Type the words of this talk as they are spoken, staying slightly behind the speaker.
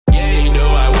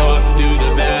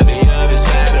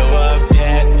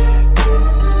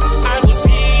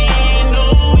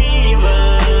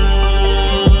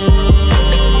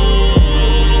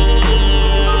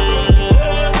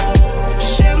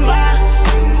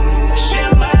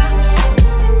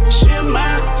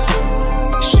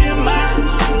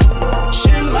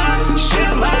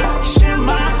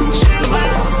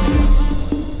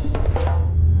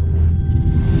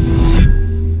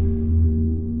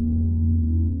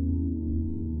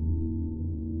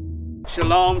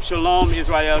Shalom, shalom,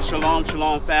 Israel. Shalom,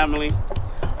 shalom, family.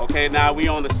 Okay, now we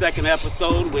on the second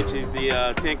episode, which is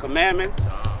the 10 Commandments.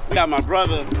 We got my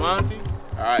brother Monty.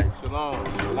 All right. Shalom.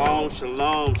 Shalom,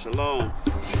 shalom, shalom.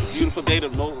 Beautiful day the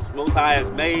Most High has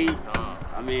made.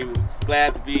 I mean,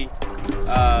 glad to be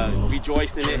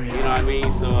rejoiced in it. You know what I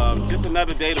mean? So just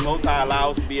another day the Most High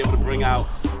allows us to be able to bring out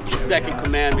the second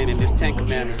commandment in this 10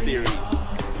 Commandment series.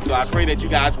 So I pray that you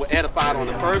guys were edified on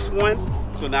the first one.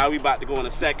 So now we about to go on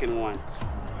the second one.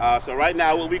 So right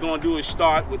now what we're going to do is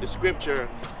start with the scripture,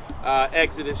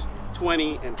 Exodus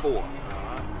 20 and 4.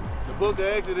 The book of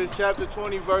Exodus chapter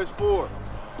 20 verse 4.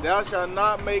 Thou shalt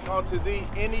not make unto thee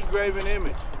any graven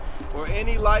image, or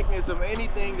any likeness of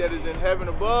anything that is in heaven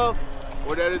above,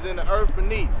 or that is in the earth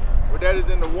beneath, or that is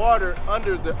in the water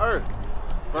under the earth.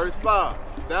 Verse 5.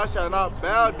 Thou shalt not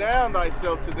bow down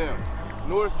thyself to them,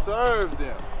 nor serve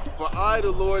them. For I,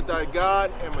 the Lord thy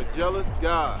God, am a jealous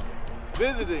God,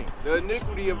 visiting the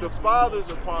iniquity of the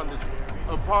fathers upon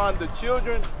the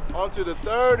children unto the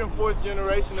third and fourth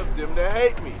generation of them that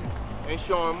hate me, and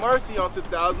showing mercy unto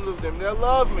thousands of them that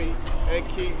love me and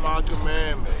keep my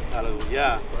commandments.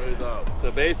 Hallelujah. Praise God.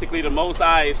 So basically the Most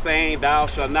High is saying, thou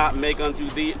shalt not make unto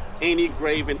thee any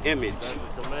graven image.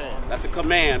 That's a command. That's a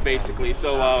command, basically.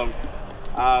 So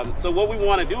so what we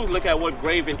want to do is look at what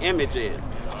graven image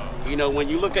is. You know, when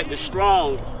you look at the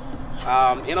Strongs,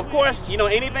 and of course, you know,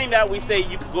 anything that we say,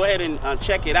 you can go ahead and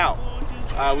check it out.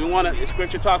 The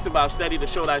scripture talks about study to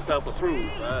show thyself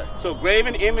approved. Right. So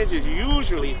graven image is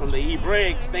usually, from the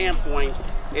Hebraic standpoint,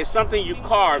 is something you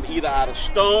carved either out of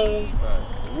stone,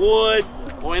 wood,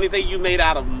 or anything you made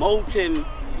out of molten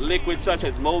liquid, such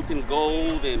as molten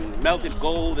gold and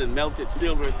melted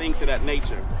silver, things of that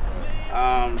nature.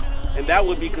 And that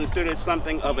would be considered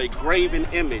something of a graven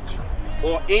image,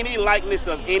 or any likeness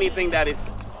of anything that is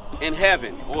in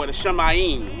heaven, or the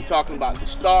Shemayim. We're talking about the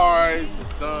stars, The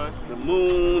sun, the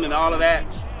moon, and all of that.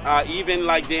 Even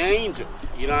like the angels,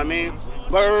 you know what I mean?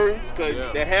 Birds, because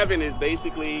the heaven is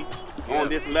basically on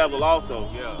this level also.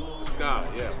 yeah, the sky,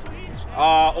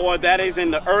 yeah. Or that is in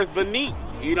the earth beneath,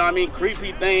 you know what I mean?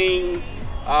 Creepy things.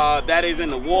 That is in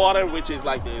the water, which is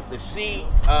like the sea,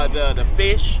 the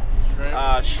fish,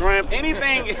 shrimp,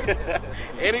 anything,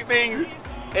 anything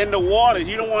in the waters.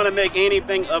 You don't want to make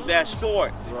anything of that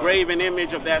sort, graven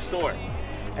image of that sort.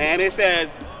 And it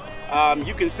says,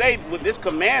 you can say with this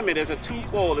commandment is a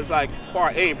twofold. It's like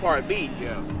part A and part B,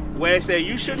 where it says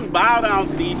you shouldn't bow down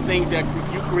to these things that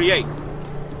you create.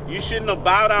 You shouldn't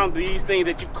bow down to these things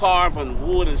that you carve on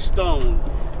wood and stone,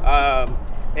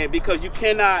 and because you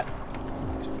cannot.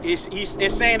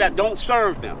 It's saying that don't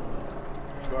serve them.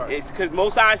 Right. It's because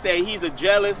Most High say He's a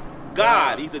jealous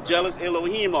God. He's a jealous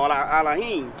Elohim or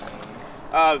Elohim,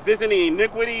 visiting the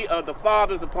iniquity of the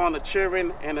fathers upon the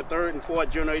children and the third and fourth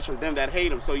generation of them that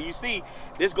hate Him. So you see,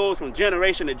 this goes from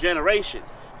generation to generation.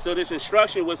 So this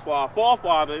instruction was for our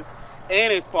forefathers,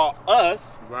 and it's for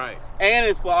us, right? And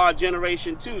it's for our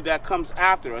generation too that comes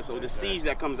after us, or the seeds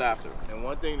that comes after us. And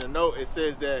one thing to note, it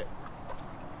says that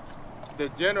the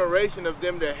generation of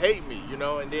them that hate me, you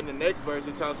know, and then the next verse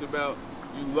it talks about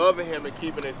you loving Him and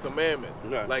keeping His commandments.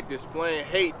 Right. Like displaying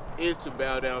hate is to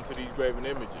bow down to these graven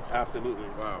images. Absolutely.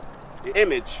 Wow. The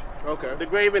image. Okay. The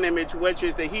graven image, which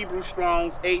is the Hebrew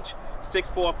Strong's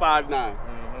H6459.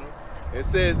 It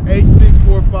says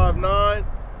H6459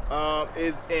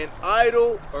 is an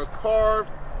idol or carved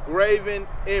graven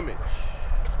image.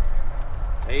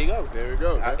 There you go. There we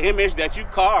go. An image that you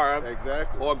carve,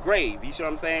 exactly, or grave. You see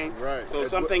what I'm saying? Right. So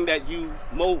something that you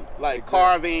mold, like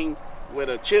carving with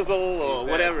a chisel or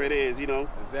whatever it is, you know.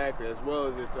 Exactly. As well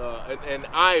as it's an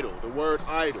idol. The word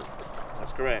idol.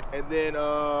 That's correct. And then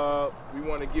we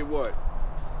want to get what?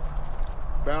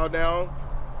 Bow down,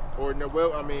 or no?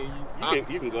 Well, I mean,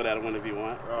 you can go that one if you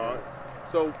want. All right.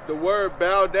 So the word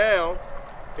bow down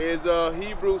is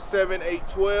Hebrews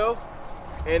 7:8-12.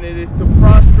 And it is to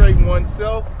prostrate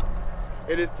oneself.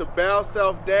 It is to bow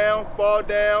self down, fall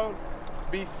down,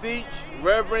 beseech,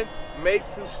 reverence, make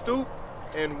to stoop,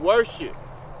 and worship.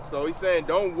 So he's saying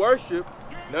don't worship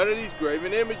none of these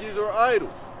graven images or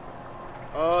idols.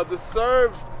 The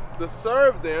serve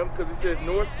them, because he says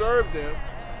nor serve them,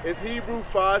 is Hebrew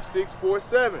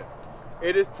 5:6-4-7.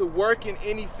 It is to work in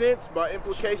any sense, by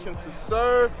implication to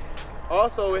serve.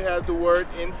 Also it has the word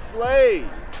enslave.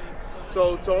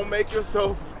 So don't make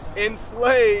yourself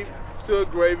enslaved to a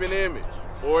graven image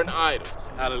or an idol.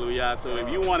 Hallelujah. So if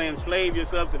you want to enslave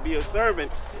yourself to be a servant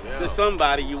to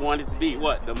somebody, you want it to be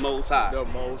what? The Most High. The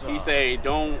Most High. He say,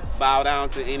 don't bow down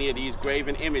to any of these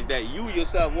graven images that you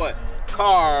yourself what?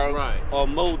 Carve or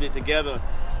molded together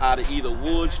out of either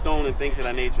wood, stone, and things of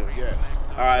that nature. Yeah.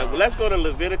 All right, well, let's go to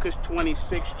Leviticus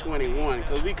 26:21,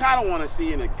 because we kind of want to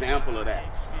see an example of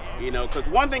that. You know, because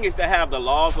one thing is to have the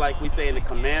laws, like we say in the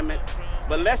commandment,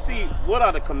 but let's see what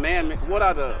are the commandments, what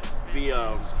are the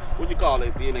what do you call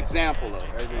it, an example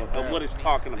of what it's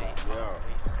talking about. Yeah.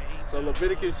 So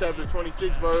Leviticus chapter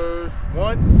 26, verse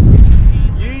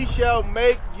 1. Ye shall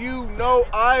make you no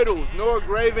idols, nor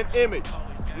graven image,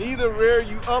 neither rear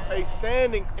you up a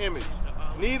standing image,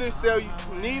 neither shall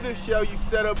you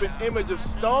set up an image of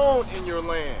stone in your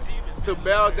land, to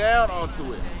bow down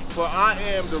unto it. For I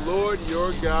am the Lord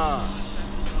your God.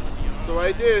 So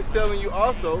right there it's telling you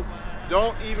also,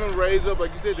 don't even raise up,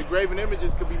 like you said, the graven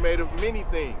images could be made of many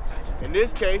things. In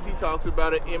this case, he talks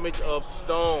about an image of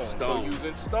stone. So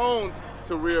using stone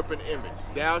to rear up an image.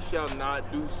 Thou shalt not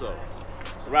do so.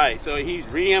 Right, so he's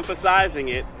re-emphasizing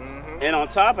it. And on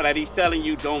top of that, he's telling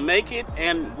you don't make it.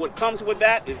 And what comes with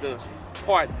that is the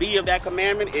part B of that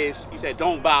commandment is, he said,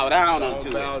 don't bow down unto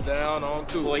it. Don't bow down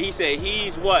unto it. For he said,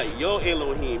 he's what? Your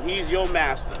Elohim. He's your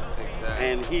master. Exactly.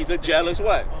 And he's a jealous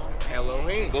what?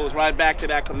 Elohim. Goes right back to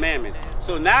that commandment.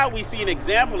 So now we see an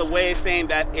example of where it's saying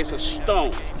that it's a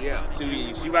stone. Yeah. So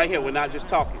you see right here, we're not just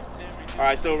talking. All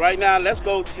right, so right now, let's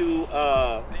go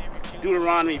to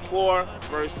Deuteronomy 4,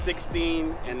 verse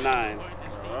 16 and 9.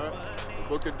 All right. The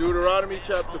book of Deuteronomy,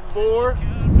 chapter 4,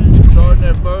 starting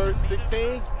at verse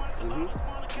 16.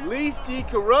 Lest ye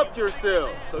corrupt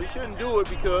yourselves. So you shouldn't do it,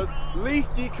 because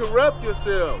lest ye corrupt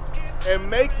yourselves and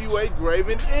make you a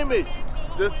graven image,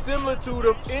 the similitude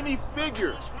of any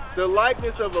figure, the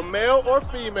likeness of a male or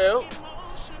female,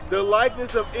 the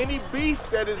likeness of any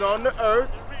beast that is on the earth,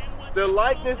 the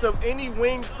likeness of any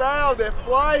winged fowl that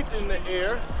flieth in the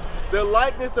air, the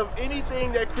likeness of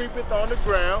anything that creepeth on the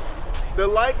ground, the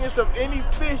likeness of any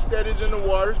fish that is in the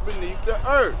waters beneath the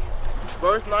earth.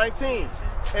 Verse 19.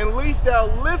 And lest thou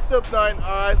lift up thine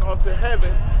eyes unto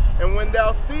heaven, and when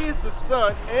thou seest the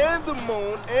sun and the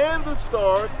moon and the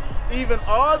stars, even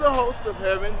all the hosts of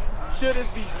heaven,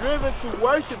 shouldest be driven to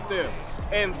worship them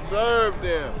and serve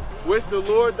them, which the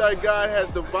Lord thy God has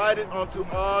divided unto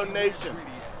all nations,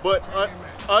 but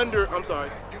unto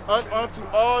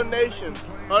all nations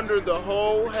under the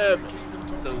whole heaven.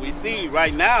 So we see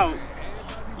right now,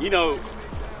 you know,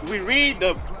 we read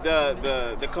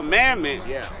the commandment,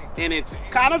 and it's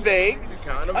kind of vague.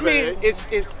 I mean,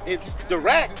 it's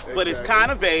direct, but it's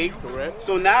kind of vague. Correct.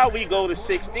 So now we go to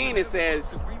 16. It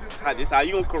says, this is how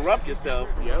you gonna corrupt yourself,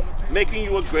 making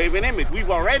you a graven image.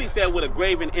 We've already said what a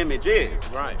graven image is.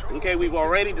 Right. Okay, we've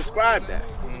already described that.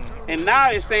 And now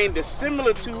it's saying the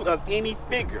similitude of any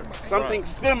figure, something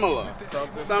similar,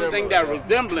 something that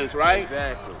resemblance, right?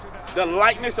 Exactly. The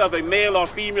likeness of a male or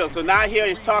female. So now here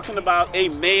it's talking about a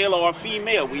male or a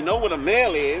female. We know what a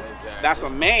male is. That's a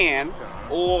man,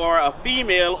 or a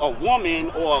female, a woman,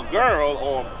 or a girl,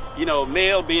 or, you know,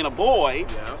 male being a boy.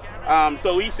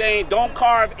 So he's saying don't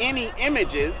carve any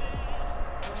images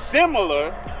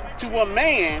similar to a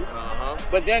man,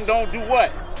 but then don't do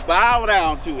what? Bow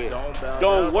down to it.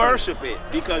 Don't worship it,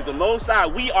 because the Most High,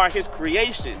 we are his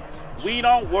creation. We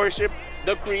don't worship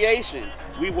the creation.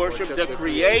 We worship the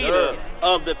creator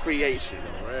of the creation.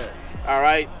 All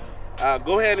right.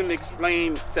 Go ahead and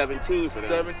explain 17 for them.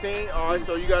 17. All right.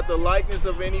 So you got the likeness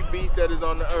of any beast that is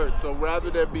on the earth. So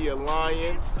rather that be a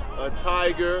lion, a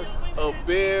tiger, a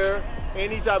bear,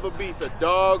 any type of beast, a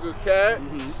dog, a cat.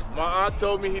 My aunt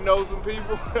told me he knows some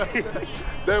people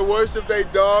that worship their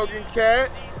dog and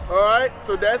cat. All right.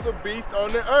 So that's a beast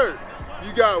on the earth.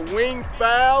 You got winged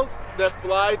fowls that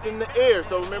flieth in the air.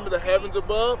 So remember the heavens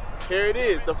above? Here it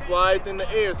is, the flieth in the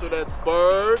air. So that's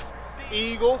birds,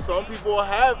 eagles. Some people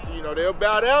have, you know, they'll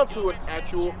bow down to an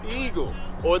actual eagle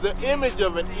or the image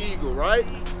of an eagle, right?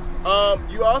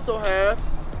 You also have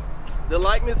the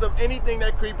likeness of anything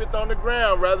that creepeth on the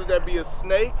ground, rather that be a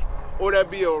snake or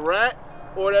that be a rat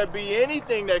or that be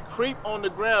anything that creep on the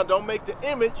ground. Don't make the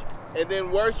image and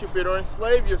then worship it or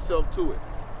enslave yourself to it.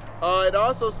 It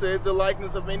also says the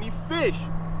likeness of any fish.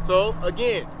 So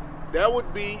again, that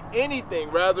would be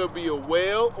anything, rather it be a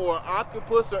whale or an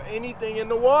octopus or anything in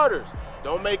the waters.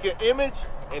 Don't make an image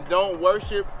and don't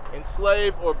worship,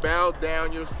 enslave, or bow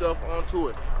down yourself onto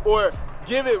it. Or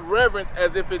give it reverence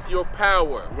as if it's your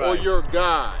power or your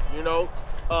God, you know.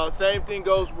 Same thing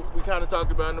goes, we kind of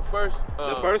talked about in the first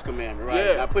commandment,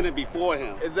 right? I put it before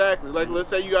him. Exactly. Like let's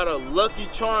say you got a Lucky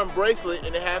Charm bracelet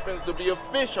and it happens to be a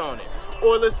fish on it.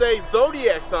 Or let's say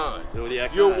zodiac signs.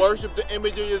 You'll worship the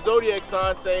image of your zodiac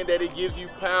sign, saying that it gives you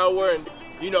power and,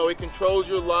 you know, it controls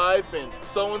your life and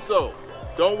so and so.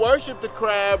 Don't worship the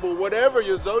crab or whatever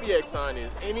your zodiac sign is.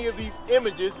 Any of these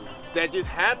images that just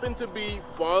happen to be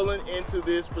falling into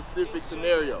this specific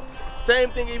scenario. Same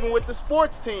thing even with the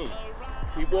sports teams.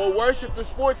 People will worship the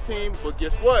sports team, but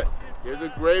guess what? There's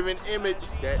a graven image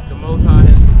that the Most High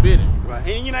has forbidden. Right.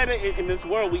 And you know, in this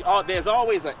world, there's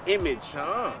always an image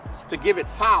to give it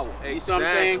power. You see what I'm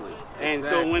saying? And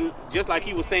so when, just like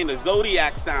he was saying, the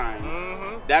zodiac signs,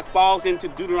 that falls into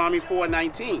Deuteronomy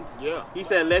 4:19. Yeah. He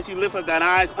said, "Lest you lift up thine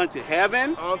eyes unto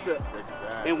heaven,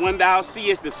 and when thou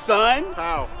seest the sun,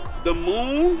 the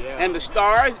moon, and the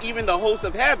stars, even the hosts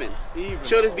of heaven,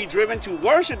 shouldest be driven to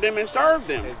worship them and serve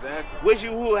them, which you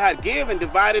who had given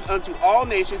divided unto all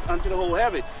nations unto the whole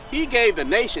heaven." He gave the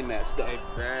nation that stuff.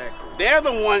 They're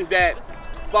the ones that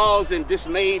falls and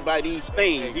dismayed by these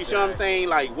things. You see what I'm saying?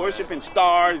 Like worshiping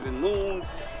stars and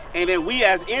moons. And then we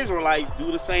as Israelites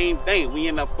do the same thing. We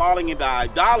end up falling into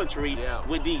idolatry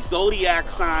with these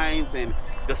zodiac signs and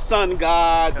the sun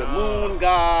god, the moon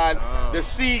gods, the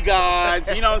sea gods.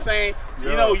 You know what I'm saying?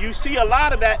 You know, you see a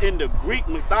lot of that in the Greek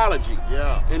mythology,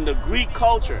 in the Greek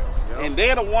culture. And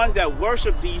they're the ones that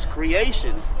worship these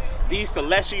creations, these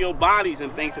celestial bodies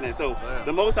and things like that. So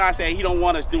the Most High said he don't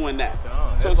want us doing that.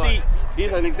 So see,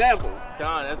 here's an example.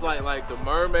 That's like the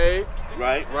mermaid.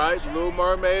 Right, the Little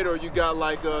Mermaid, or you got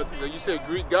like you said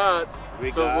Greek gods.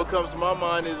 What comes to my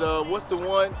mind is what's the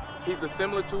one? He's the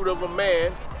similitude of a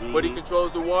man, but he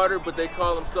controls the water, but they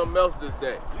call him something else this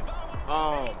day.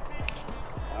 I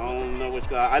don't know which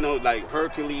god. I know like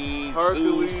Hercules,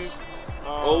 Zeus,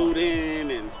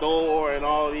 Odin, and Thor, and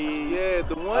all these. Yeah,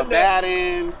 the one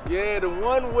Abaddon. The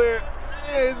one where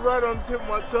it's right on the tip of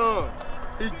my tongue.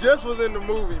 He just was in the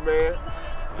movie, man.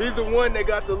 He's the one that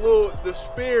got the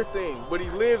spear thing, but he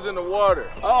lives in the water.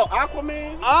 Oh,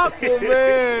 Aquaman?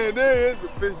 Aquaman! There is the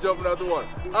fish jumping out the water.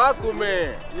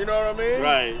 Aquaman, you know what I mean?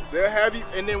 Right. They'll have you,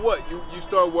 and then what? You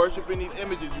start worshiping these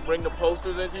images. You bring the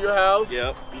posters into your house.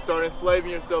 Yep. You start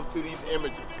enslaving yourself to these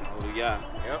images. Yeah.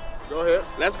 Yep. Go ahead.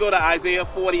 Let's go to Isaiah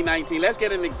 40:19. Let's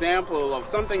get an example of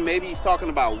something maybe he's talking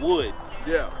about wood.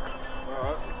 Yeah.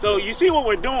 So you see what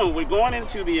we're doing? We're going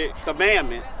into the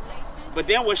commandment, but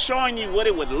then we're showing you what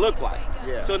it would look like,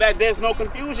 so that there's no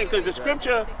confusion, because the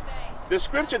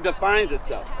scripture defines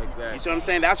itself. You see what I'm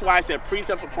saying? That's why I said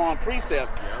precept upon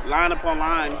precept, line upon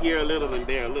line, here a little and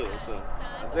there a little. So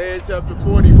Isaiah chapter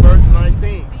 40, verse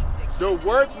 19. The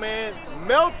workman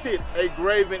melted a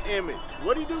graven image.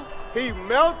 What did he do? He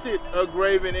melted a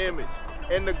graven image,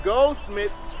 and the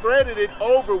goldsmith spreaded it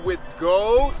over with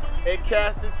gold and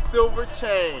cast its silver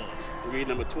chains. Read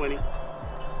number 20.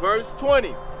 Verse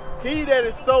 20. He that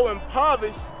is so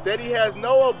impoverished that he has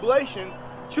no oblation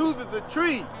chooses a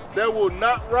tree that will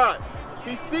not rot.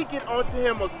 He seeketh unto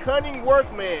him a cunning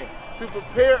workman to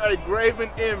prepare a graven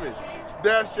image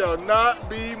that shall not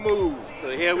be moved.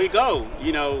 So here we go.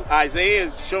 You know, Isaiah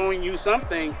is showing you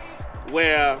something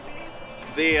where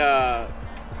this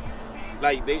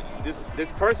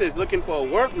person is looking for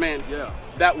a workman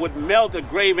that would melt a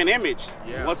graven image.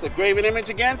 What's a graven image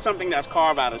again? Something that's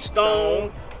carved out of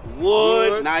stone.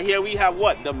 Wood. Now here we have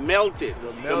what? The melted,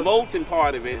 the molten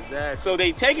part of it. So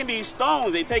they taking these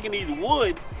stones, they taking these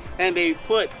wood, and they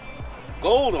put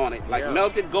gold on it, like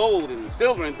melted gold and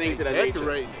silver and things of that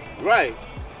nature. Right.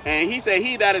 And he said,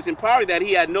 he that is impoverished, that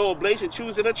he had no oblation,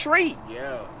 choosing a tree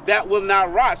that will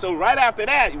not rot. So right after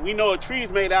that, we know a tree is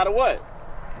made out of what?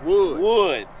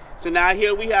 Wood. So now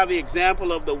here we have the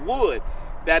example of the wood,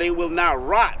 that it will not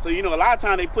rot. So, you know, a lot of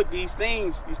times they put these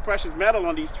things, these precious metal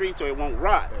on these trees so it won't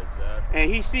rot.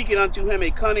 And he's seeking unto him a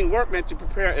cunning workman to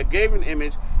prepare a graven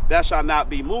image that shall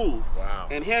not be moved.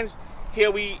 And hence,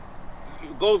 here it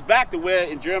goes back to where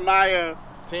in Jeremiah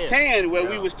 10 where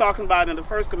we was talking about in the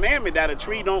first commandment that a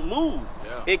tree don't move.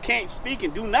 It can't speak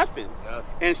and do nothing.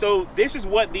 And so this is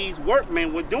what these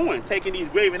workmen were doing, taking these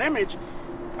graven image,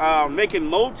 making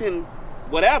molten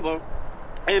whatever,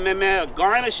 and then they're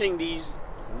garnishing these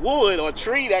wood or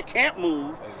tree that can't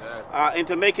move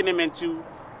into making them into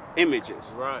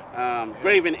images.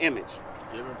 Graven image.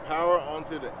 Giving power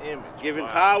unto the image. Giving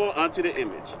power unto the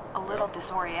image. A little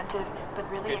disoriented, but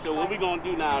really excited. So what we're going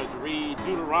to do now is read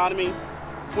Deuteronomy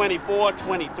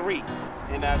 24:23,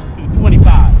 and that's through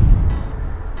 25.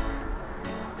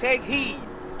 Take heed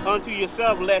unto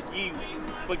yourself lest ye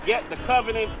forget the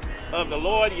covenant of the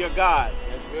Lord your God.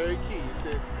 That's very key. It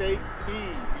says take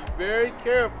heed. Be very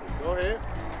careful. Go ahead.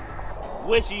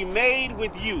 Which ye made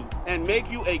with you, and make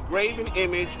you a graven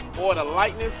image or the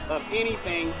likeness of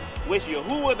anything which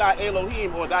Yahuwah thy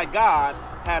Elohim or thy God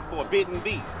hath forbidden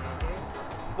thee.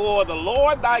 For the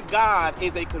Lord thy God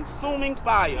is a consuming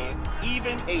fire,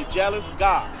 even a jealous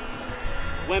God.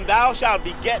 When thou shalt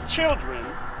beget children,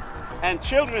 and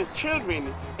children's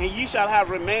children, and ye shall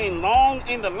have remained long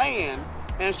in the land,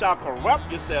 and shall corrupt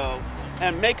yourselves,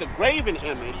 and make a graven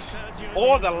image,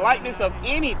 or the likeness of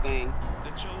anything,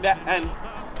 that and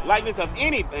likeness of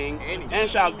anything, and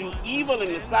shall do evil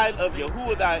in the sight of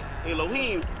Yahuwah thy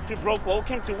Elohim to provoke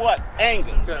him to what?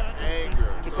 Anger. To anger.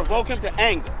 To provoke him to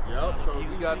anger. Yep. So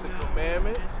we got the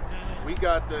commandments. We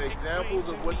got the examples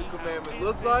of what the commandment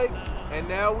looks like, and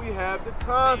now we have the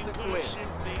consequence.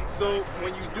 So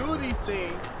when you do these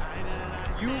things,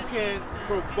 you can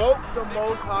provoke the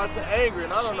Most High to anger.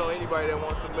 And I don't know anybody that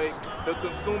wants to make the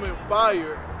consuming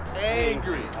fire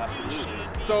angry. Absolutely.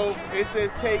 So it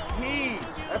says take heed.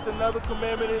 That's another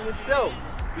commandment in itself.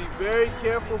 Be very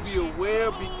careful, be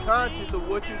aware, be conscious of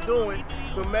what you're doing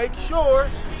to make sure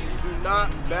you do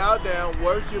not bow down,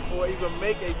 worship, or even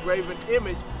make a graven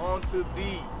image onto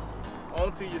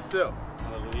yourself.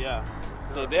 Hallelujah.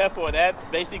 So therefore, that's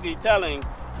basically telling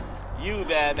you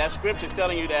that scripture is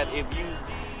telling you that if you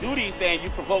do these things, you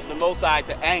provoke the Most High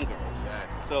to anger.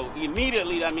 Exactly. So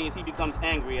immediately that means he becomes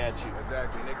angry at you.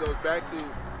 Exactly. And it goes back to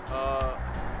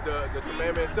the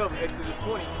commandment itself, Exodus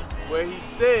 20, where he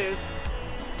says,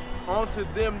 unto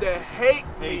them that hate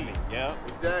me. Yeah.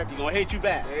 Exactly. He's going to hate you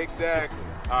back. Exactly.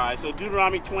 All right, so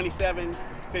Deuteronomy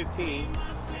 27:15.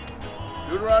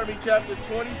 Deuteronomy chapter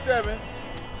 27,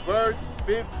 verse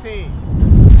 15.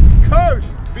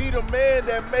 Cursed be the man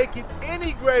that maketh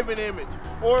any graven image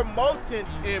or molten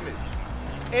image,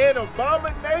 an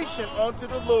abomination unto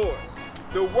the Lord,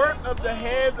 the work of the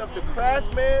hands of the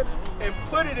craftsman, and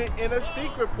putteth it in a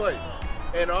secret place.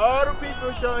 And all the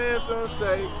people shall answer and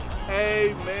say,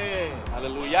 Amen.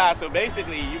 Hallelujah. So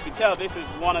basically, you can tell this is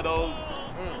one of those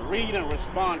read and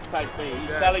response type things. He's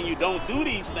telling you don't do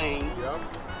these things. Yep.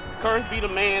 Cursed be the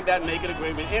man that maketh a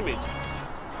graven image.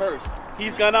 Curse.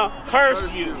 He's gonna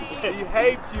curse you. He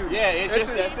hates you. Yeah, it's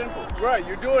just that simple. Right.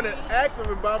 You're doing an act of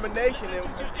abomination, and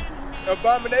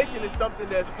abomination is something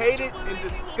that's hated and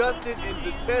disgusted and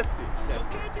detested.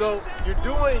 So you're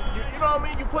doing, you know what I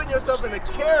mean? You're putting yourself in the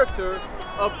character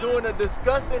of doing a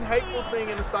disgusting, hateful thing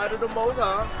in the sight of the Most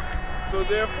High. So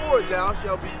therefore, thou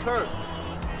shalt be cursed.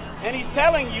 And he's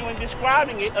telling you and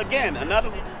describing it again.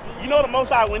 Another, you know, the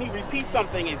Most High, when he repeats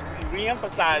something, is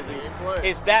re-emphasizing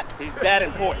it's that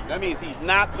important. That means he's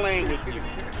not playing with you.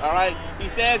 All right. He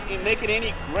says, in making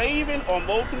any graven or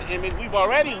molten image, we've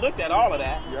already looked at all of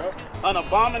that. Yep. An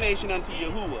abomination unto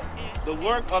Yahuwah, the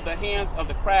work of the hands of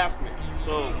the craftsman.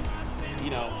 So, you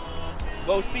know,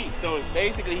 go speak. So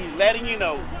basically, he's letting you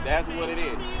know that's what it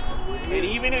is. And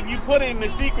even if you put it in the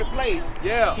secret place,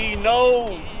 he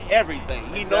knows everything.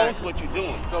 He knows what you're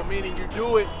doing. So meaning you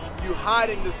do it, you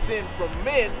hiding the sin from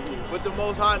men, but the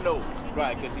Most High knows.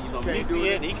 Right, because you see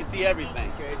it, he can see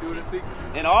everything. Can't do it in secrecy.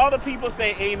 And all the people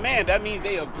say amen. That means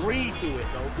they agree to it.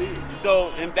 So be it.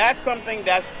 So, and that's something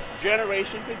that's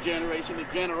generation to generation to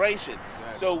generation.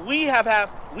 Exactly. So we have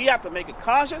to make a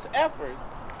conscious effort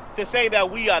to say that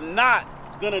we are not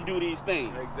gonna do these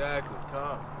things. Exactly.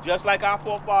 Come. Just like our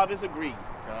forefathers agreed.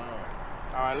 Come.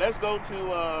 All right, let's go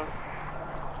to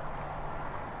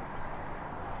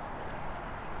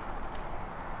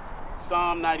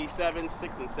Psalm 97,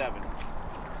 6 and 7.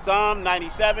 Psalm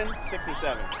 97, 6 and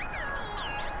 7.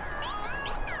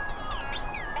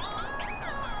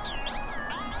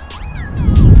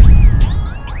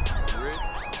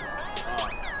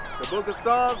 The book of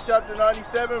Psalms, chapter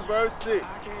 97, verse 6.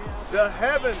 The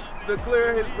heavens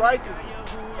declare his righteousness,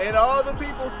 and all the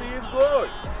people see his glory.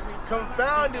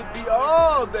 Confounded be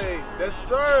all they that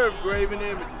serve graven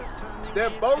images,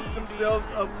 that boast themselves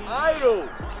of idols.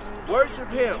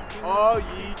 Worship him, all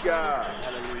ye gods.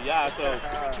 Hallelujah. So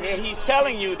here he's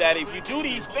telling you that if you do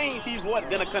these things, he's what?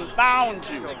 Gonna confound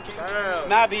you. Confound.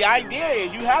 Now the idea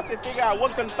is you have to figure out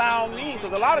what confound means,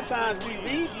 because a lot of times we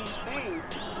read these things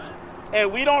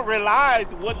and we don't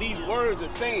realize what these words are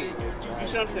saying. You see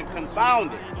what I'm saying?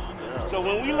 Confounded. So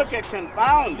when we look at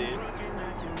confounded,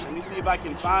 let me see if I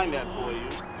can find that for you.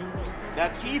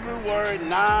 That's Hebrew word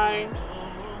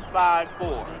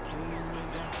 954.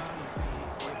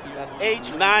 That's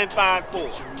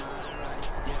H954.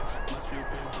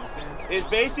 It's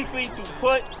basically to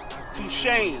put to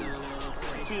shame,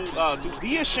 to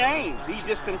be ashamed, be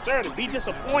disconcerted, be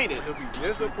disappointed. To be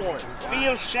disappointed.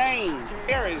 Feel shame.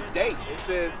 Here is date. It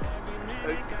says,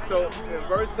 so in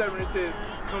verse 7 it says,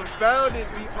 confounded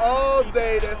be all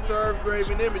they that serve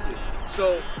graven images.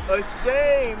 So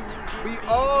ashamed be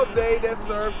all they that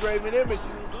serve graven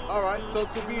images. All right, so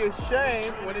to be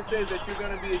ashamed, when it says that you're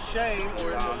going to be ashamed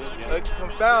or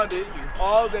confounded,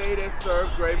 all they that serve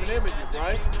graven images,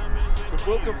 right? The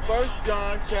book of 1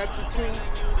 John chapter 2,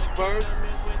 verse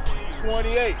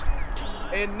 28.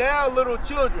 And now, little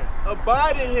children,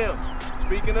 abide in him,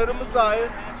 speaking of the Messiah,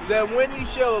 that when he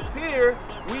shall appear,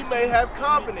 we may have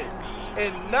confidence.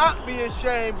 and not be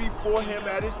ashamed before him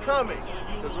at his coming.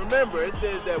 Because remember, it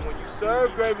says that when you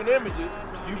serve graven images,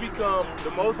 you become,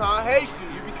 the Most High hates you.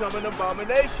 You become an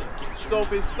abomination. So if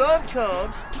his son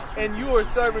comes and you are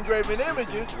serving graven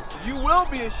images, you will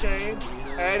be ashamed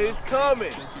at his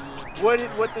coming. What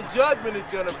the judgment is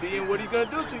going to be and what he's going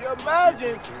to do to you.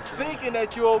 Imagine thinking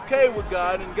that you're okay with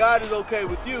God and God is okay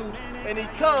with you, and he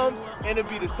comes and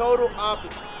it'll be the total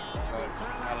opposite.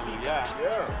 Hallelujah.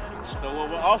 Yeah. So what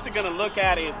we're also going to look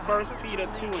at is 1 Peter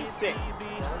 2 and 6.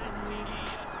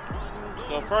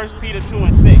 So 1 Peter 2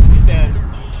 and 6, he says,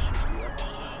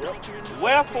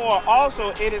 wherefore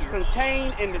also it is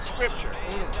contained in the scripture,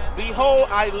 behold,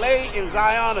 I lay in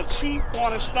Zion a chief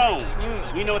cornerstone.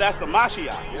 We know that's the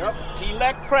Mashiach.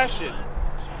 Elect precious.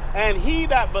 And he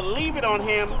that believeth on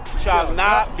him shall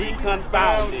not be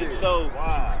confounded. So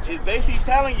it's basically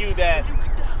telling you that,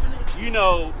 you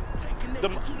know, the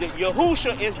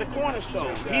Yahusha is the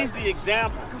cornerstone. He's the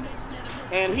example.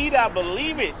 And he that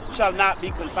believeth shall not be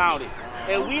confounded.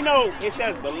 And we know it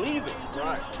says believe it.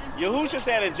 Right. Yahusha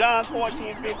said in John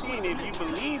 14:15, if you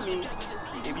believe me,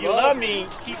 if you love me,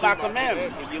 keep my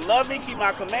commandment. If you love me, keep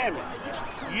my commandment.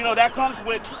 You know, that comes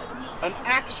with an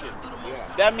action.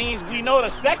 That means we know the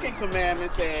second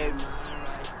commandment says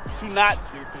to not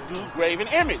do graven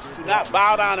image, to not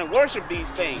bow down and worship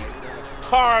these things.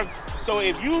 Carved. So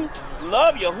if you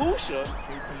love Yahusha,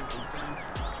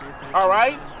 all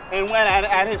right, and when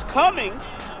at his coming,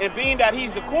 and being that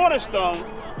he's the cornerstone,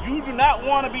 you do not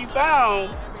want to be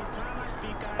found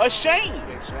ashamed.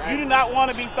 You do not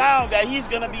want to be found that he's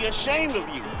going to be ashamed of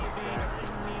you.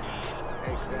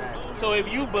 So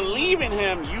if you believe in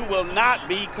him, you will not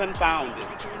be confounded.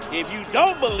 If you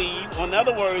don't believe, or in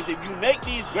other words, if you make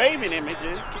these graven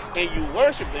images and you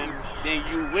worship them, then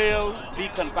you will be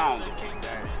confounded.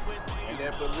 And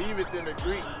then believe it in the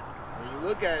Greek. When you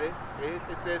look at it,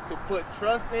 it says to put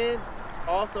trust in,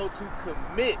 also to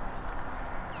commit,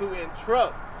 to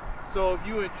entrust. So if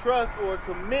you entrust or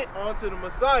commit onto the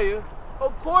Messiah,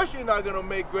 of course you're not going to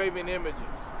make graven images.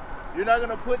 You're not going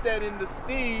to put that in the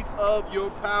stead of your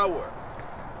power.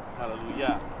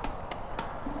 Hallelujah.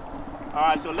 All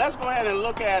right, so let's go ahead and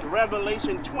look at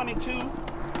Revelation 22,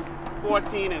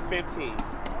 14 and 15.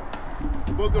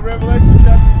 The book of Revelation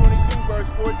chapter 22, verse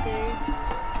 14.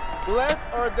 Blessed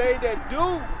are they that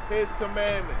do his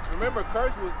commandments. Remember,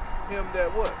 cursed was him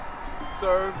that what?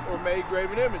 Served or made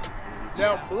graven images.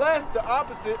 Now, blessed, the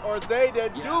opposite, are they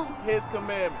that do his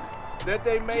commandments, that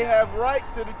they may have right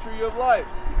to the tree of life,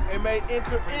 and may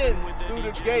enter in through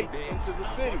the gates into the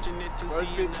city. Verse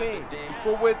 15.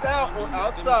 For without or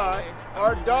outside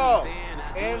are dogs,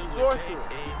 and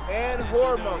sorcerers, and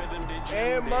whoremongers,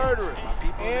 and murderers,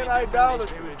 and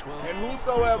idolaters, and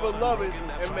whosoever loveth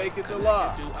and maketh a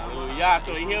lie. Hallelujah.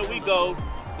 So here we go.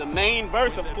 The main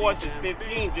verse, of course, is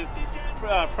 15, just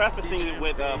prefacing it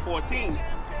with 14.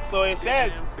 So it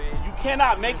says, you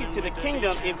cannot make it to the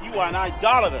kingdom if you are an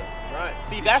idolater. Right.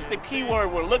 See, that's the key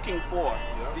word we're looking for.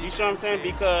 You see what I'm saying?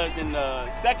 Because in the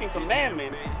second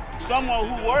commandment, someone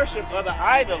who worships other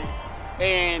idols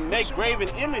and make graven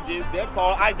images, they're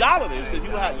called idolaters, because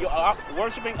you're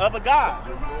worshiping other gods.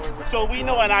 So we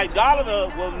know an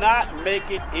idolater will not make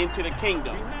it into the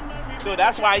kingdom. So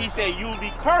that's why he said you'll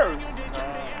be cursed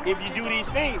if you do these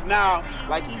things. Now,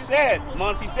 like he said,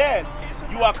 Monty said,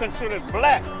 you are considered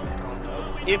blessed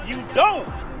if you don't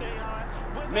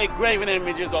make graven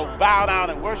images or bow down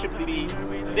and worship to these.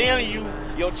 Then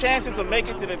your chances of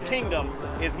making it to the kingdom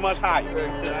is much higher.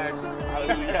 Exactly.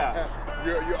 Hallelujah.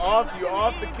 You're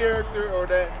off the character or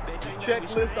that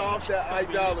checklist off that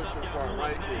idolatry part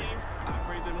right there.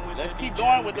 Let's keep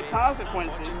going with the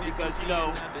consequences, because you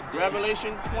know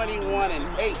Revelation 21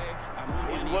 and 8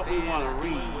 is what we want to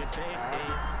read.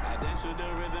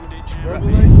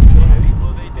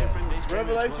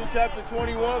 Revelation chapter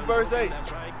 21 verse 8.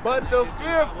 But the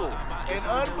fearful and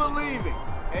unbelieving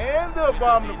and the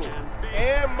abominable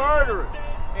and murderers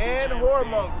and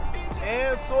whoremongers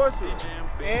and sorcerers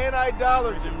and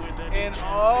idolaters and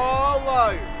all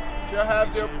liars shall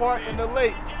have their part in the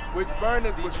lake which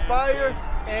burneth with fire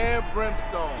and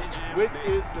brimstone, which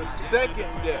is the second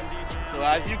death. So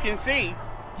as you can see,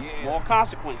 more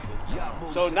consequences.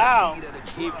 So now,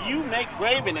 if you make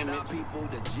graven images,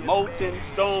 molten,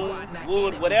 stone,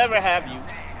 wood, whatever have you,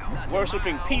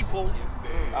 worshiping people,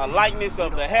 likeness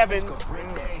of the heavens,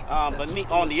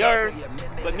 beneath, on the earth,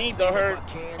 beneath the earth,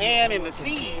 and in the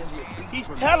seas, he's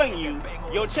telling you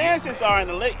your chances are in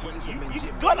the lake.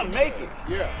 You're gonna make it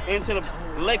into the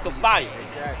lake of fire.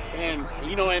 And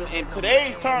you know, in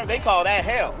today's terms, they call that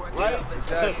hell, right?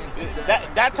 Exactly.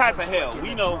 that type of hell.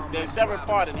 We know there's several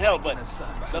parts in hell, but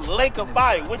the lake of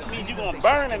fire, which means you're gonna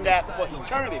burn in that for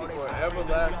eternity. For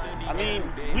everlasting. I mean,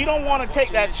 we don't want to take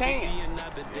that chance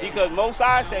because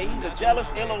Mosai say he's a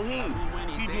jealous Elohim.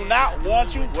 He do not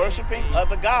want you worshiping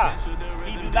other gods.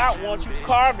 He do not want you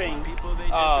carving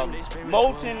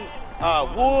molten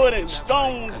wood and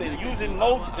stones and using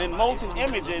molten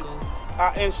images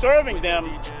and serving them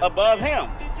above him.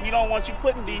 He don't want you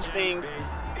putting these things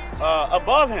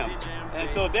above him. And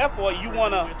so therefore you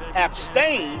want to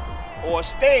abstain or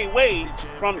stay away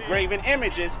from graven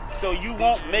images so you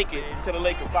won't make it to the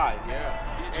lake of fire. Yeah.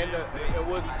 And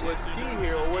what's key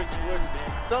here, or what's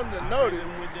something to notice,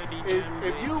 is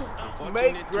if you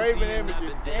make graven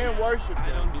images and worship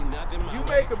them, you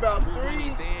make about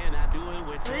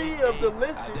three of the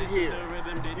listed here.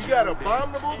 You got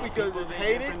abominable because it's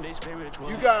hated.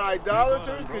 You got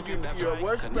idolaters because you're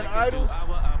worshiping idols.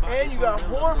 And you got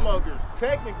whoremongers,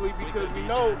 technically, because we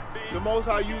know the Most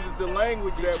High uses the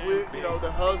language that we're, you know,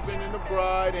 the husband and the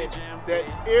bride, and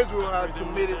that Israel has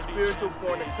committed spiritual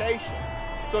fornication.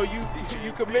 So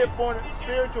you commit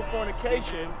spiritual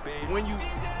fornication when you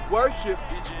worship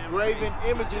graven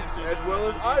images as well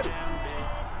as idols.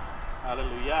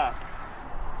 Hallelujah.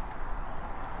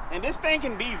 And this thing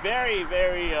can be very,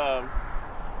 very,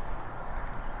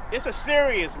 it's a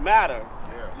serious matter.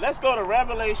 Yeah. Let's go to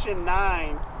Revelation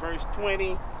 9, verse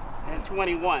 20 and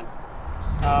 21.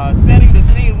 Setting the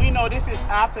scene, we know this is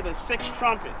after the sixth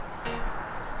trumpet,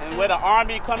 and where the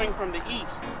army coming from the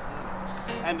east.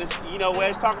 And this, you know, where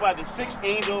it's talking about the sixth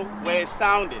angel, where it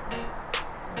sounded.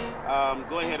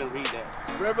 Go ahead and read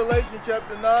that. Revelation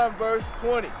chapter 9, verse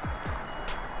 20.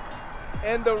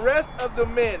 And the rest of the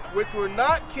men which were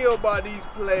not killed by these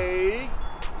plagues,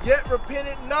 yet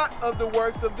repented not of the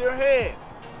works of their hands,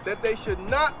 that they should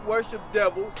not worship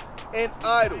devils and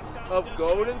idols of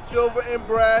gold and silver and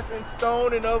brass and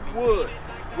stone and of wood,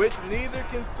 which neither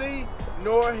can see,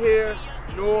 nor hear,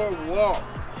 nor walk.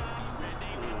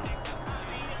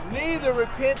 Neither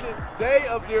repented they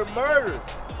of their murders,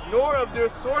 nor of their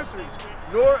sorceries,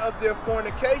 nor of their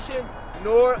fornication,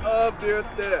 nor of their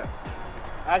theft.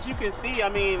 As you can see, I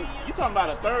mean, you're talking about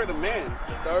a third of men.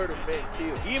 A third of men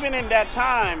killed. Even in that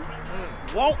time,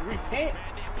 won't repent.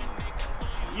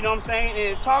 You know what I'm saying?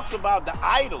 And it talks about the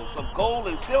idols of gold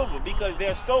and silver because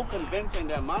they're so convinced in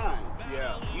their mind.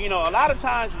 Yeah. You know, a lot of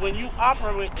times when you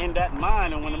operate in that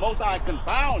mind and when the Most High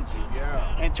confounds you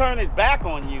and turn his back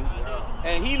on you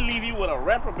and he leave you with a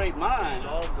reprobate mind,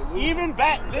 even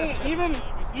back then,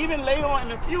 even later on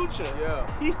in the future,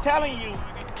 he's telling you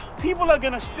people are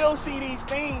going to still see these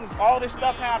things, all this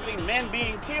stuff happening, men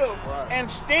being killed, and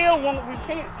still won't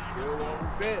repent.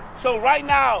 So right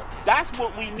now, that's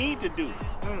what we need to do.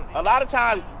 A lot of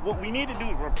times, what we need to do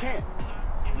is repent.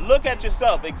 Look at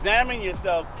yourself, examine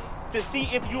yourself to see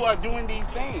if you are doing these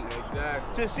things.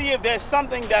 Exactly. To see if there's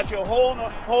something that you're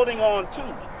holding on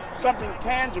to, something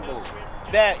tangible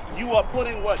that you are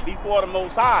putting before the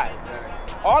Most High.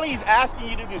 Exactly. All he's asking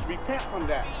you to do is repent from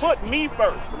that. Put me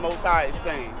first, the Most High is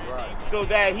saying, so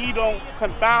that he don't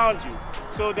confound you,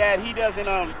 so that he doesn't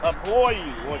abhor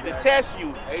you or detest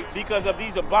you because of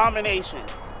these abominations,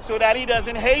 so that he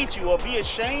doesn't hate you or be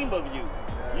ashamed of you.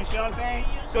 You see what I'm saying?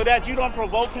 So that you don't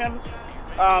provoke him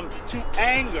to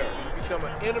anger. You become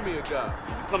an enemy of God.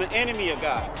 Become an enemy of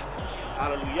God.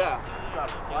 Hallelujah. What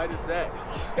kind of fight is that?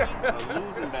 A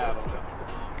losing battle.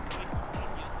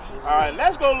 All right,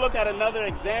 let's go look at another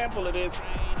example of this.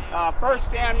 1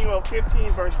 Samuel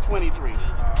 15, verse 23. 1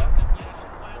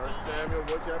 Samuel,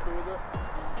 what chapter was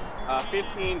that?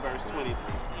 15, verse 23.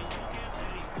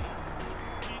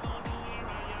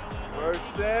 1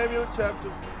 Samuel chapter.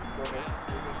 Go ahead.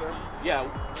 Yeah,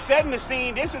 setting the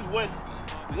scene. This is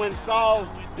when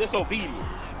Saul's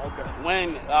disobedience. Okay.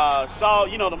 When Saul,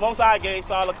 you know, the Most High gave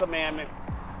Saul a commandment,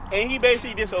 and he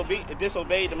basically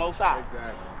disobeyed the Most High.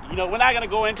 Exactly. You know, we're not going to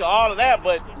go into all of that,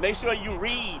 but make sure you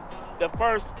read the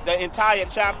entire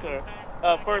chapter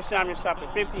of 1 Samuel chapter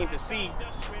 15 to see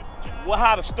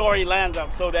how the story lands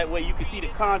up, so that way you can see the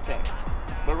context.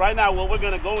 But right now, we're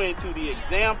going to go into the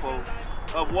example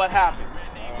of what happened.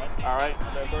 All right.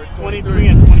 Verse 23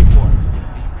 and 24.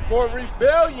 For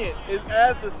rebellion is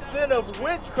as the sin of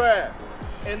witchcraft,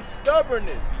 and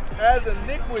stubbornness as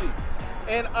iniquity,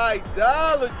 and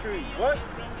idolatry. What?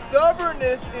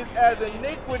 Stubbornness is as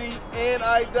iniquity and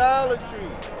idolatry.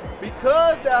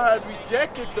 Because thou hast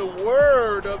rejected the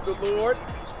word of the Lord,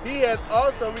 he has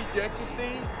also rejected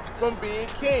thee from being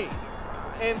king.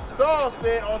 And Saul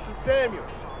said unto Samuel,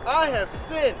 I have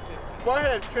sinned, for I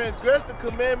have transgressed the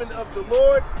commandment of the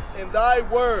Lord and thy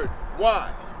words,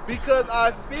 Why? Because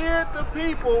I feared the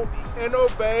people and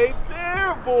obeyed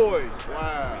their voice.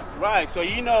 Wow. Right. So,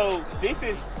 you know, this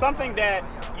is something that,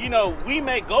 you know, we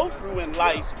may go through in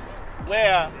life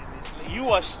where you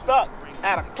are stuck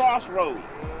at a crossroad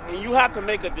and you have to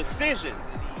make a decision.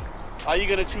 Are you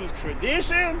going to choose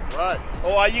tradition? Right.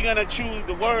 Or are you going to choose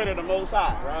the word of the Most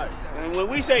High? Right. And when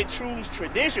we say choose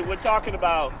tradition, we're talking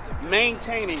about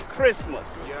maintaining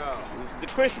Christmas. Yeah. It's the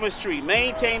Christmas tree,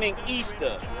 maintaining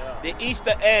Easter, the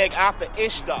Easter egg after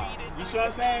Ishtar. You see what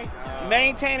I'm saying?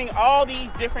 Maintaining all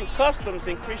these different customs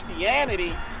in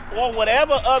Christianity or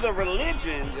whatever other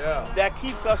religion that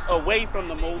keeps us away from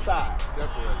the Most High.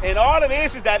 Separate. And all it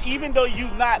is that even though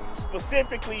you've not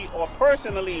specifically or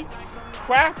personally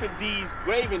crafted these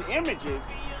graven images,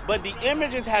 but the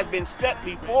images have been set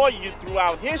before you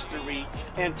throughout history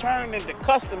and turned into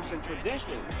customs and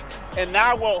traditions. And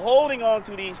now we're holding on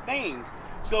to these things.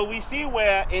 So we see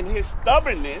where in his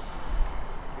stubbornness,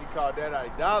 he called that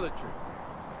idolatry.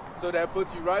 So that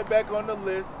puts you right back on the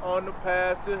list on the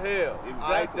path to hell.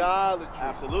 Exactly. Idolatry.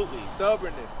 Absolutely.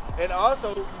 Stubbornness. And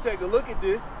also, you take a look at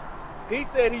this, he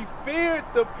said he feared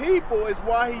the people is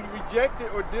why he rejected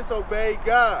or disobeyed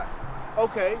God.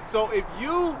 Okay, so if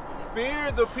you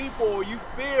fear the people or you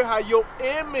fear how your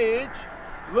image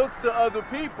looks to other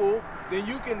people, then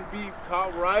you can be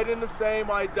caught right in the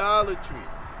same idolatry.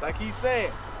 Like he's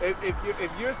saying,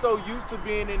 if you're so used to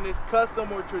being in this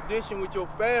custom or tradition with your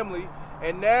family,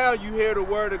 and now you hear the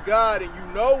word of God and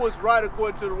you know what's right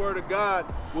according to the word of God,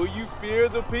 will you fear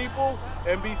the people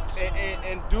and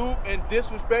and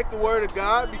disrespect the word of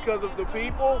God because of the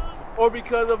people or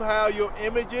because of how your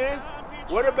image is?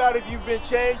 What about if you've been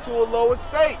changed to a lower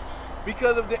state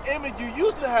because of the image you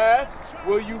used to have?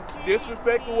 Will you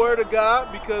disrespect the word of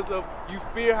God because of you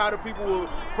fear how the people will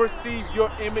perceive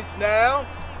your image now?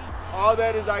 All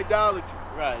that is idolatry.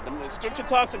 right, the scripture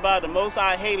talks about the Most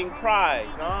High hating pride,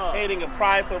 hating a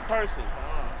prideful person.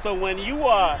 So when you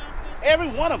are, every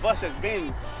one of us has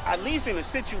been at least in a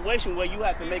situation where you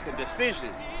have to make a decision.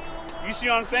 You see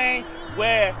what I'm saying?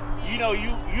 Where you know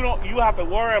you have to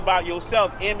worry about your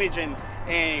self-image and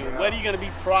whether you're gonna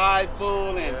be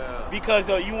prideful and because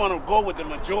you want to go with the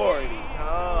majority.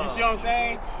 You see what I'm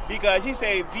saying? Because he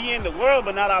say, be in the world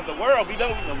but not of the world.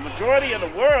 The majority of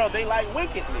the world, they like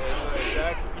wickedness.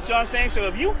 Exactly. You see what I'm saying? So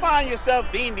if you find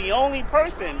yourself being the only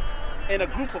person in a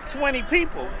group of 20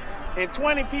 people, and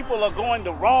 20 people are going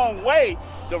the wrong way,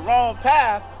 the wrong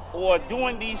path, or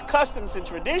doing these customs and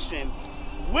tradition,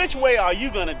 which way are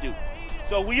you gonna do?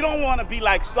 So we don't want to be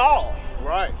like Saul.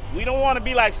 Right. We don't want to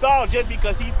be like Saul just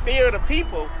because he feared the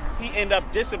people, he ended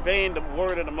up disobeying the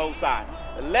word of the Most High.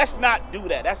 Let's not do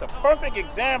that. That's a perfect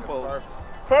example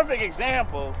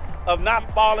of not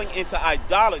falling into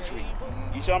idolatry.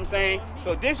 You see what I'm saying?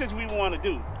 So this is what we want to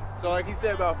do. So like he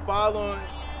said about following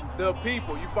the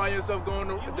people, you find yourself going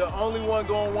the only one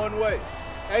going one way.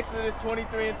 Exodus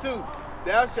 23:2.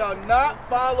 Thou shalt not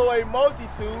follow a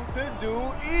multitude to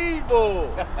do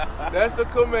evil. That's a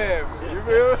commandment. You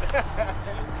feel me?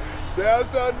 Thou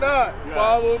shalt not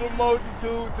follow the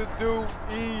multitude to do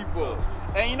evil.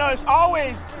 And you know, it's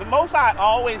always, the Most High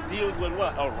always deals with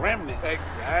what? A remnant.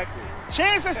 Exactly.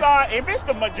 Chances are, if it's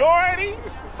the majority,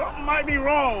 something might be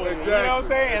wrong with it. You know what I'm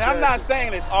saying? And I'm not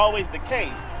saying it's always the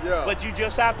case, but you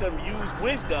just have to use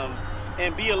wisdom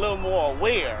and be a little more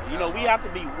aware. You know, we have to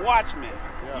be watchmen.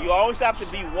 You always have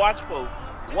to be watchful.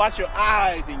 Watch your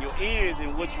eyes and your ears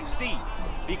and what you see.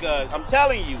 Because I'm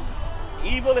telling you,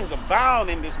 evil is abound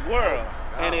in this world.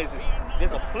 And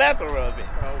there's a plethora of it.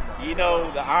 You know,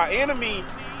 our enemy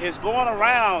is going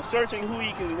around searching who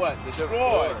he can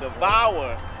destroy,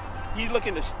 devour. He's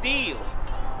looking to steal.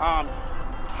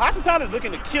 Hasatan is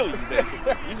looking to kill you,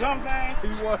 basically. You know what I'm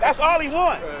saying? That's all he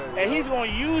wants. And he's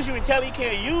going to use you until he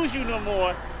can't use you no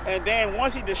more. And then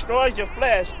once he destroys your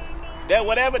flesh, that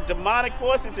whatever demonic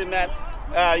forces in that,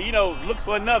 look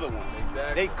for another one.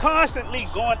 Exactly. They constantly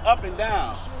going up and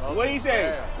down. What do you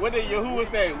say? What did Yahuwah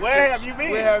say? Where have you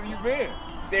been? Where have you been?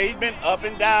 He said he's been up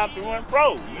and down, through and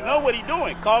fro. You know what he's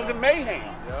doing, causing mayhem.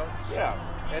 Yeah.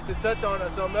 And to touch on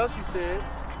something else you said,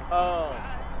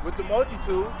 with the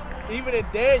multitude, even in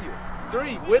Daniel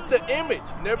 3, with the image,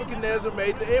 Nebuchadnezzar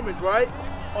made the image, right?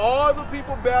 All the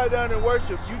people bow down and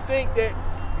worship. You think that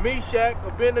Meshach,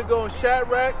 Abednego, and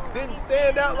Shadrach didn't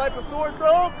stand out like a sore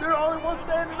thumb? They're the only ones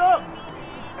standing up.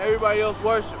 Everybody else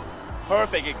worship.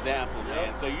 Perfect example,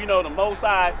 man. So you know the Most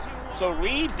High. So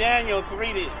read Daniel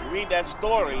 3 to read that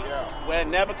story where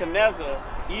Nebuchadnezzar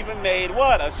even made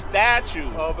what? A statue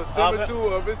of a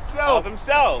similitude of himself. Of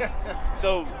himself.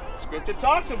 So Scripture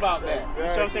talks about that. Exactly. You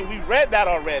see what I'm saying? We read that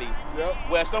already. Yep.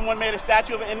 Where someone made a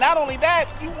statue of it. And not only that,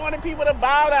 he wanted people to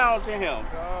bow down to him.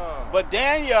 But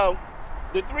Daniel,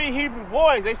 the 3 Hebrew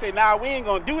boys, they say, nah, we ain't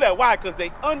going to do that. Why? Because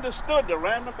they understood the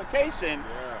ramification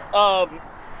of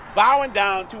bowing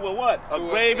down to a what? A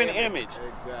graven image.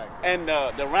 Exactly. And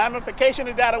the ramification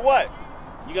of that are what?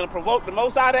 You're going to provoke the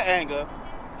Most High to anger.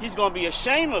 He's going to be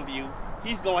ashamed of you.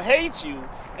 He's going to hate you.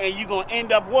 And you're going to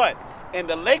end up what? In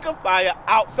the lake of fire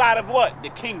outside of what? The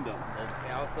kingdom.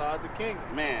 Outside the kingdom.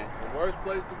 Man. The worst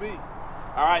place to be.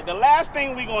 All right, the last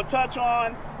thing we're going to touch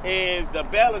on is the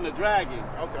bell and the dragon.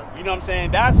 Okay. You know what I'm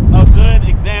saying? That's a good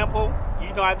example.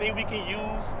 You know, I think we can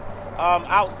use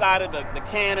outside of the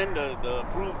canon, the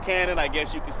approved canon, I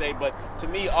guess you could say. But to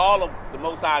me, all of the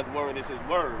Most High's word is his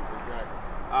word.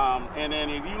 Exactly. And then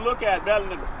if you look at Bel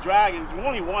and the Dragons,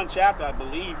 only one chapter, I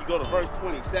believe. You go to verse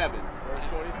 27. Verse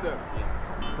 27.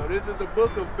 Yeah. So this is the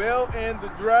book of Bel and the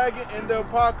Dragon and the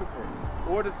Apocrypha,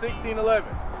 or the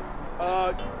 1611.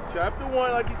 Chapter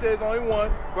 1, like he says, only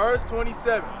one, verse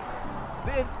 27.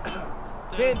 Then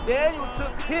Daniel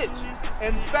took pitch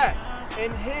and fat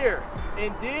and hair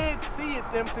and did seethe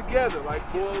them together, like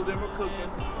boiled them or cooked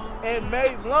them, and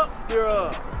made lumps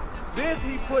thereof. This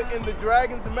he put in the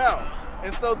dragon's mouth.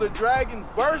 And so the dragon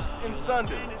burst in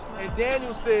sunder. And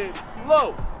Daniel said,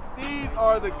 Lo, these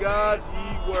are the gods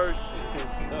ye worship.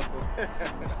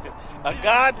 A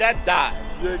god that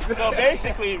died. So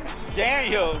basically,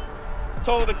 Daniel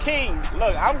told the king,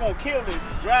 look, I'm going to kill this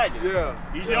dragon. Yeah.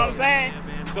 You see what I'm saying?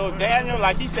 So Daniel,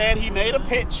 like he said, he made a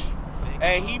pitch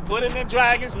and he put it in the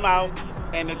dragon's mouth,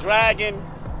 and the dragon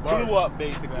blew up,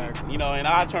 basically. Exactly. You know, in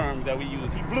our terms that we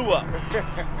use, he blew up.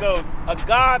 So a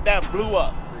god that blew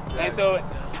up. Exactly. And so,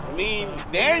 I mean,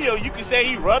 Daniel, you could say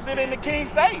he rubbed it in the king's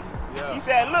face. Yeah. He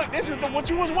said, look, this is what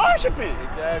you was worshiping.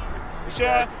 Exactly.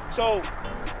 Sure. So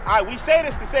we say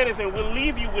this to say this, and we'll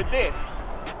leave you with this.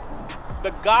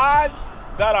 The gods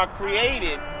that are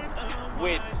created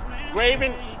with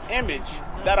graven image,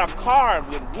 that are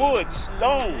carved with wood,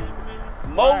 stone,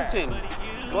 molten,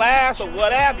 glass, or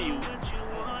what have you,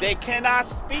 they cannot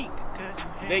speak.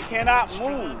 They cannot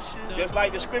move. Just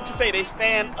like the scriptures say, they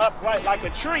stand upright like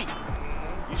a tree.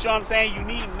 You see what I'm saying? You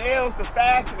need nails to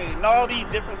fasten it and all these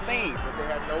different things. But they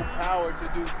have no power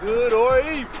to do good or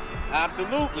evil.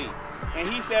 Absolutely. And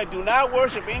he said, do not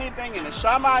worship anything in the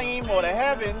Shamayim or the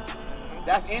heavens.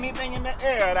 That's anything in the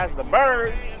air. That's the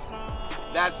birds.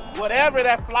 That's whatever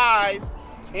that flies.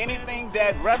 Anything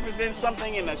that represents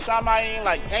something in the Shamayim,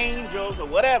 like angels or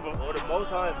whatever. Or the Most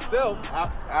High himself.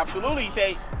 Absolutely. He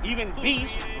say even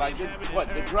beasts, like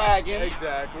the dragon.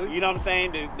 Exactly. You know what I'm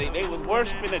saying? They was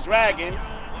worshiping the dragon,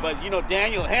 but you know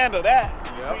Daniel handled that.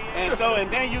 Yep.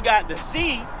 And then you got the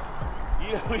sea.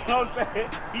 You know what I'm saying?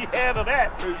 He handled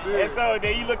that. And so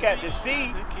then you look at the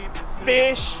sea,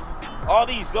 fish, all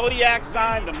these zodiac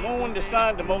signs, the moon, the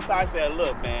sun. The Most High said,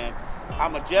 look, man,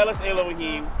 I'm a jealous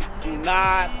Elohim. Do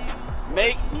not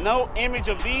make no image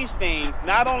of these things.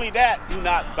 Not only that, do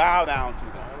not bow down to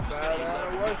them. Bow down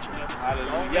and worship.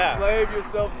 Hallelujah. Don't enslave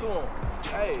yourself to them.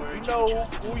 Hey, you know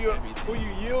who you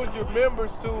yield your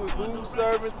members to is whose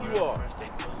servants you are.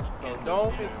 So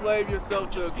don't enslave yourself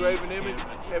to a graven image.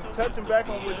 And touching back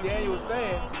on what Daniel was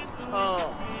saying,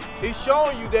 he's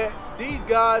showing you that these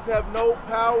gods have no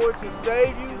power to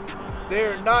save you. They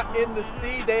are not in the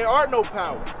steed. They are no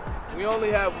power. We only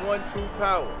have one true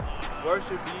power.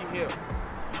 Worship ye him.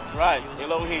 That's right,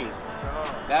 Elohim.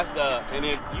 That's and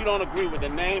if you don't agree with the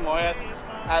name, or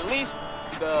at least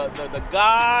the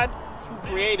God who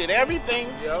created everything,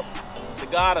 yep. The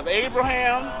God of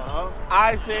Abraham,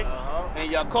 Isaac,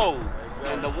 and Jacob,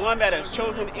 and the one that has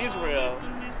chosen Israel,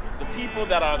 the people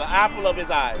that are the apple of his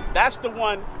eye. That's the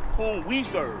one whom we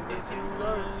serve.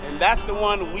 And that's the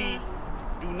one we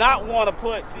do not want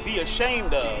to be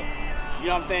ashamed of. You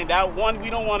know what I'm saying? That one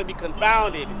we don't want to be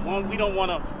confounded. One we don't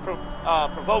want to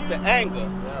provoke to anger.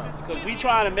 Because we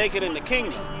trying to make it in the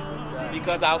kingdom.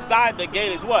 Because outside the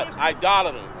gate is what?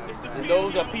 Idolaters. And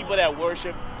those are people that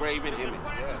worship graven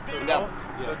images.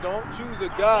 So don't choose a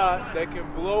God that can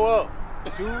blow up.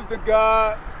 Choose the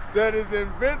God that is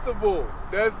invincible.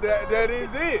 That is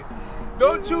it.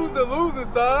 Don't choose the losing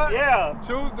side. Yeah.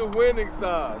 Choose the winning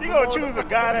side. You're going to choose a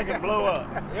God that can blow up.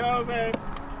 You know what I'm saying?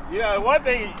 Yeah, one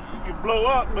thing you blow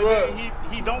up, but then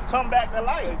he don't come back to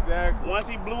life. Exactly. Once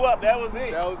he blew up, that was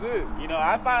it. That was it. You know,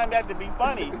 I find that to be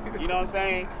funny. You know what I'm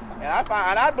saying? And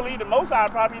I believe the Most High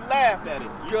probably laughed at it.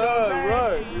 You know what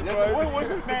I'm saying? Right. What's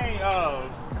his name?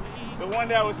 The one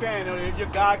that was saying, if your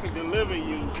God can deliver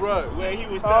you. Right. Where he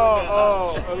was telling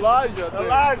Elijah. I think.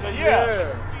 Elijah,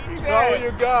 yeah. He calling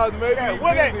your God, maybe he's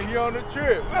busy, he on the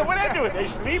trip. What they doing? They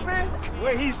sleeping?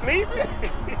 Where he sleeping?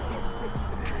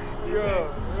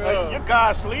 Yeah. Your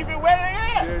God sleeping? Where they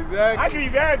at? Yeah, exactly. I can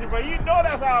imagine, but you know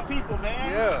that's our people,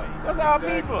 man. Yeah. That's our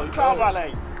people. You talk about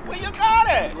like, where your God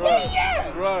at? Right. Where he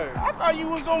at? Right. I thought you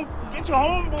was gonna get your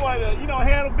homeboy to,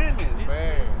 handle business.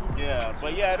 Man. Yeah,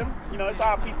 but yeah, them, it's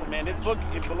our people, man. This book,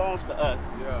 it belongs to us.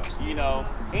 Yeah.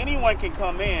 Anyone can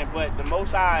come in, but the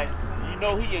Most High,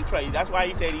 he in trade. That's why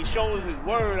he said he shows his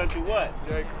word unto what?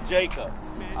 Jacob.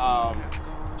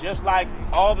 Just like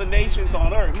all the nations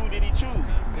on earth, who did he choose?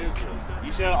 Israel.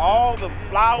 You see, all the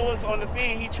flowers on the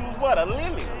field, he chose what? A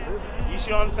lily. You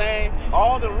see what I'm saying?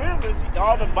 All the rivers,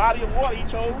 all the body of water, he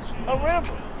chose a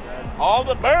river. All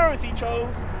the birds, he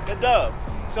chose the dove.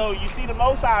 So you see the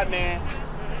Most High, man,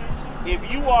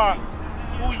 if you are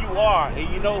who you are, and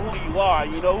you know who you are,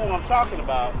 you know who I'm talking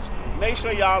about, make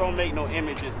sure y'all don't make no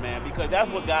images, man, because that's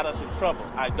what got us in trouble,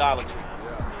 idolatry.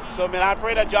 So, man, I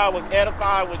pray that y'all was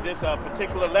edified with this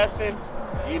particular lesson.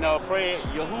 Pray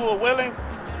Yahuwah willing,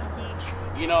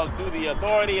 through the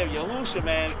authority of Yahusha,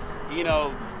 man,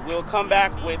 we'll come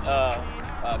back with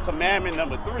commandment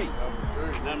number 3.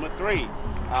 Number 3.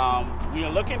 We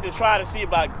are looking to try to see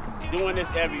about doing this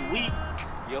every week.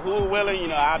 Yahuwah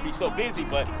willing, I'll be so busy,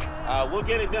 but we'll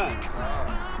get it done.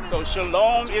 So,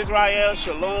 shalom, Israel.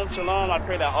 Shalom, shalom. I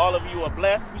pray that all of you are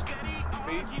blessed.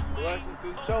 Peace, blessings to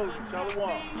the chosen.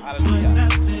 Shalom. Hallelujah.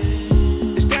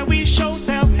 It's that we show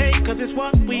self-hate, cause it's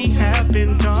what we have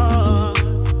been taught.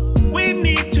 We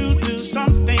need to do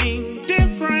something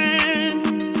different.